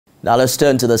Now let's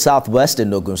turn to the southwest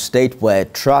in Ogun State, where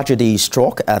tragedy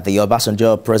struck at the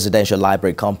Obasanjo Presidential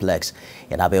Library complex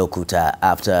in Abeokuta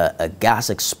after a gas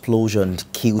explosion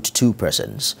killed 2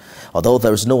 persons. Although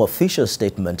there is no official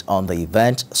statement on the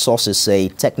event, sources say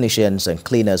technicians and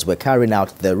cleaners were carrying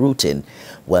out their routine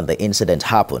when the incident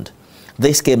happened.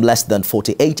 This came less than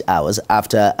 48 hours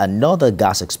after another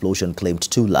gas explosion claimed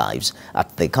 2 lives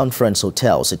at the conference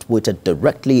hotel situated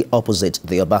directly opposite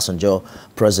the Obasanjo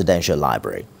Presidential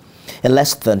Library. In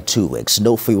less than 2 weeks,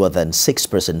 no fewer than 6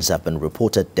 persons have been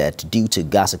reported dead due to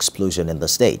gas explosion in the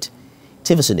state.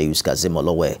 TVC News' Kazim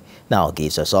Olowe now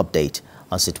gives us update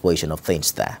on situation of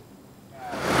things there.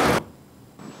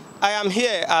 I am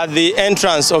here at the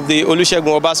entrance of the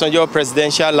Olusegun Obasanjo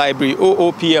Presidential Library,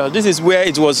 OOPL. This is where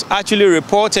it was actually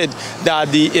reported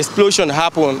that the explosion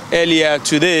happened earlier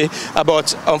today,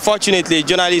 but unfortunately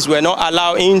journalists were not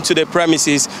allowed into the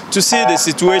premises to see the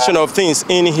situation of things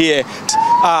in here.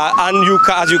 And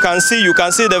as you can see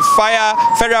the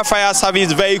Federal Fire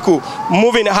Service vehicle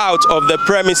moving out of the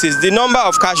premises. The number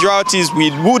of casualties we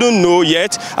wouldn't know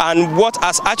yet, and what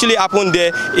has actually happened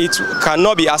there, it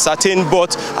cannot be ascertained,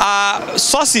 but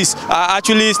sources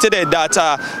actually stated that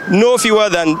no fewer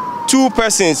than 2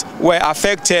 persons were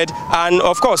affected, and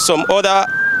of course some other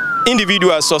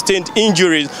individuals sustained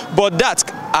injuries, but that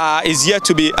is yet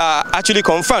to be actually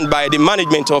confirmed by the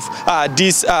management of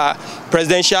this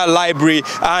presidential library.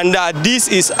 And this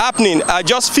is happening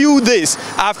just few days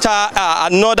after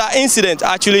another incident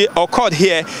actually occurred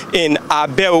here in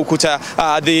Abeokuta,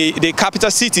 the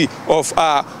capital city of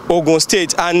Ogun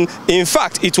State. And in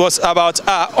fact, it was about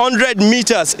 100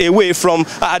 meters away from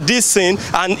this scene,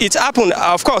 and it happened,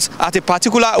 of course, at a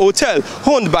particular hotel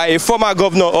owned by a former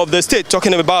governor of the state,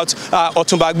 talking about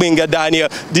Otumba Gbenga Daniel.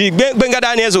 The Gbenga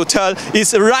Daniel's hotel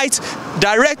is right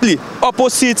directly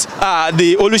opposite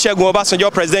the Olusegun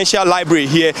Obasanjo Presidential Library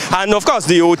here, and of course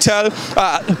the hotel,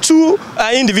 2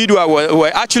 individuals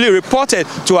were actually reported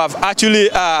to have actually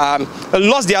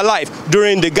lost their life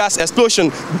during the gas explosion.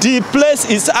 The place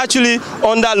is actually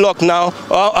under lock now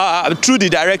through the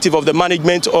directive of the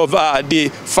management of the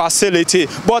facility.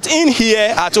 But in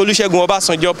here at Olusegun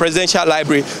Obasanjo Presidential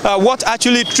Library, what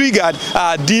actually triggered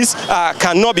this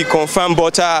cannot be confirmed,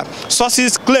 but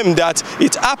sources claim that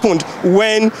it happened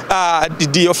when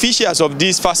the officials of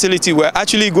this facility were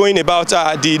actually going about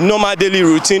the normal daily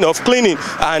routine of cleaning,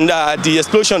 and the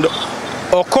explosion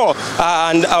occurred.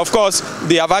 And of course,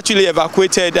 they have actually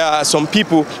evacuated some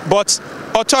people, but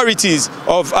authorities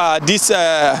of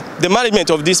the management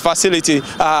of this facility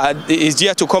is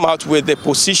yet to come out with the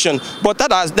position. But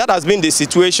that has been the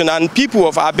situation, and people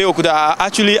of Abeokuta are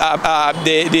actually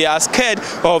they are scared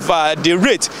of the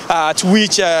rate at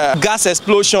which gas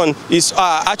explosion is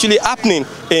actually happening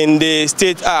in the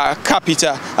state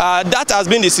capital. That has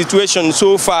been the situation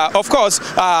so far. Of course,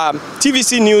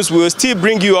 TVC News will still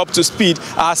bring you up to speed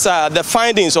as the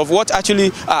findings of what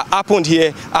actually happened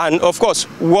here, and of course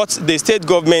what the state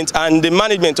government and the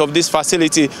management of this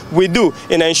facility will do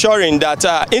in ensuring that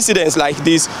incidents like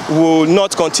this will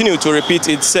not continue to repeat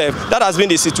itself. That has been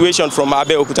the situation from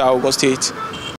Abeokuta, Ogun State.